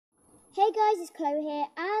Hey guys, it's Chloe here,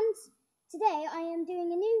 and today I am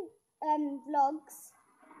doing a new vlogs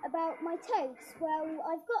about my toads. Well,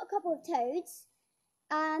 I've got a couple of toads,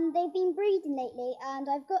 and they've been breeding lately, and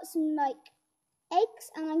I've got some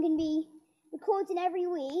eggs, and I'm going to be recording every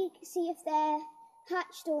week, see if they're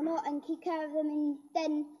hatched or not, and keep care of them, and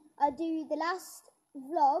then I'll do the last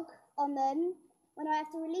vlog on them when I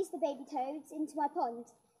have to release the baby toads into my pond.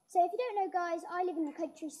 So if you don't know, guys, I live in the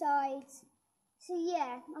countryside. So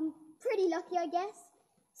yeah, I'm pretty lucky, I guess.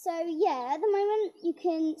 So yeah, at the moment you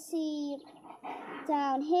can see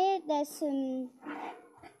down here there's some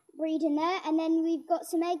breeding there, and then we've got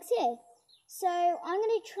some eggs here. So I'm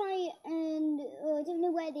gonna try and I don't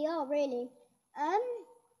know where they are really.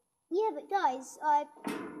 Yeah, but guys,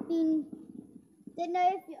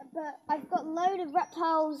 but I've got a load of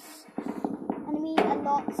reptiles, and I mean a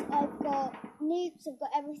lot. I've got newts, I've got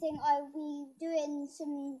everything. I'll be doing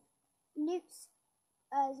some newts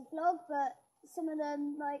as a vlog, but some of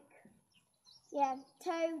them,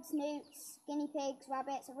 toads, newts, guinea pigs,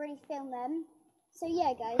 rabbits, I've already filmed them. So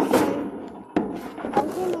yeah, guys, so I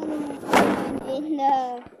was in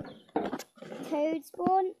the toad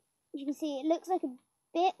spawn. As you can see, it looks like a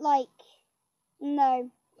bit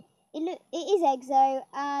it is eggs though,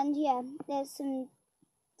 and yeah, there's some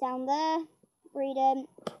down there, breeding,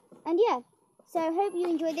 and yeah. So I hope you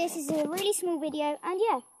enjoyed this. This is a really small video, and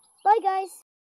yeah, bye guys.